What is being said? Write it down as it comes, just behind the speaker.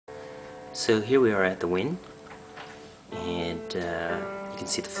So here we are at the Wynn, and you can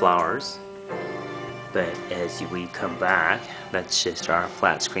see the flowers, but as we come back, that's just our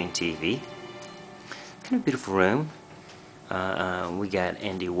flat screen TV. Kind of beautiful room. We got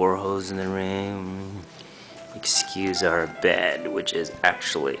Andy Warhol's in the room. Excuse our bed, which is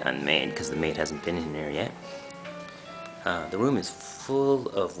actually unmade because the maid hasn't been in there yet. The room is full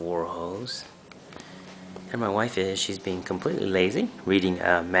of Warhols. And my wife she's being completely lazy, reading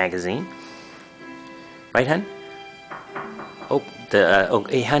a magazine. Right, hun? Oh,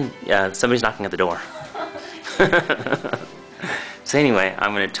 hey, hun, somebody's knocking at the door. So anyway,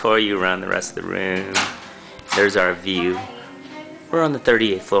 I'm going to tour you around the rest of the room. There's our view. We're on the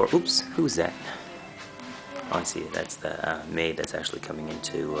 38th floor. Oops, who's that? Oh, I see. That's the maid that's actually coming in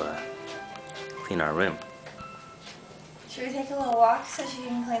to clean our room. Should we take a little walk so she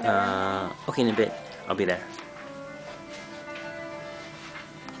can clean the room? Okay, in a bit. I'll be there.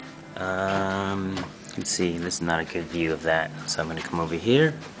 Let's see, this is not a good view of that, so I'm going to come over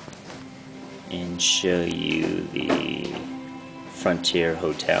here and show you the Frontier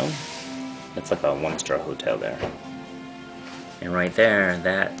Hotel. That's like a one-star hotel there. And right there,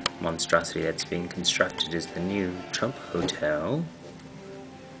 that monstrosity that's being constructed is the new Trump Hotel.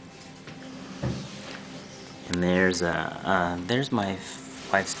 And there's my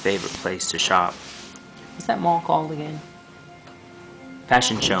wife's favorite place to shop. What's that mall called again?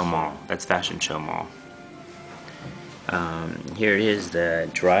 Fashion Show Mall. That's Fashion Show Mall. Here is the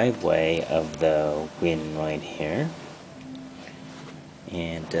driveway of the Wynn right here.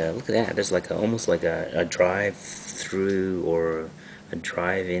 And look at that. There's like almost like a drive-through or a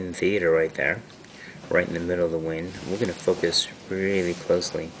drive-in theater right there. Right in the middle of the Wynn. We're going to focus really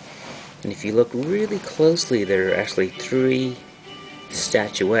closely. And if you look really closely, there are actually 3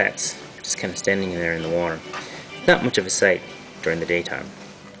 statuettes just kind of standing there in the water. Not much of a sight during the daytime.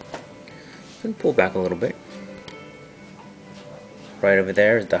 I'm going to pull back a little bit. Right over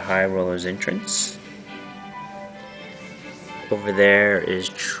there is the High Rollers entrance. Over there is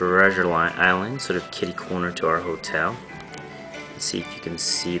Treasure Island, sort of kitty corner to our hotel. Let's see if you can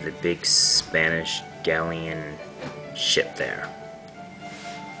see the big Spanish galleon ship there.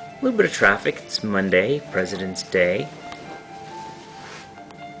 A little bit of traffic. It's Monday, President's Day.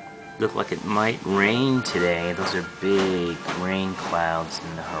 Look like it might rain today. Those are big rain clouds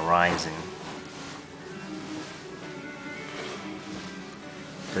in the horizon.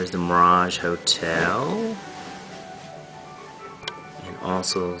 There's the Mirage Hotel. And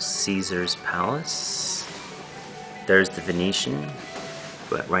also Caesar's Palace. There's the Venetian.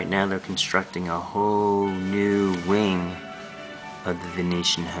 But right now they're constructing a whole new wing of the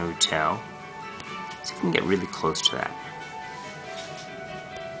Venetian Hotel. See if we can get really close to that.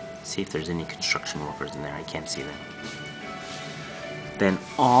 See if there's any construction workers in there. I can't see them. Then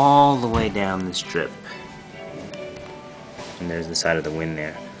all the way down the strip, and there's the side of the Wynn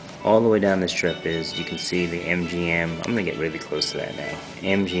there. All the way down the strip is, you can see the MGM. I'm gonna get really close to that now.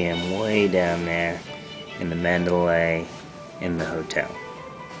 MGM way down there, and the Mandalay in the hotel.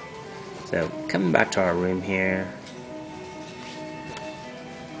 So coming back to our room here.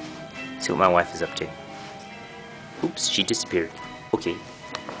 See what my wife is up to. Oops, she disappeared. Okay.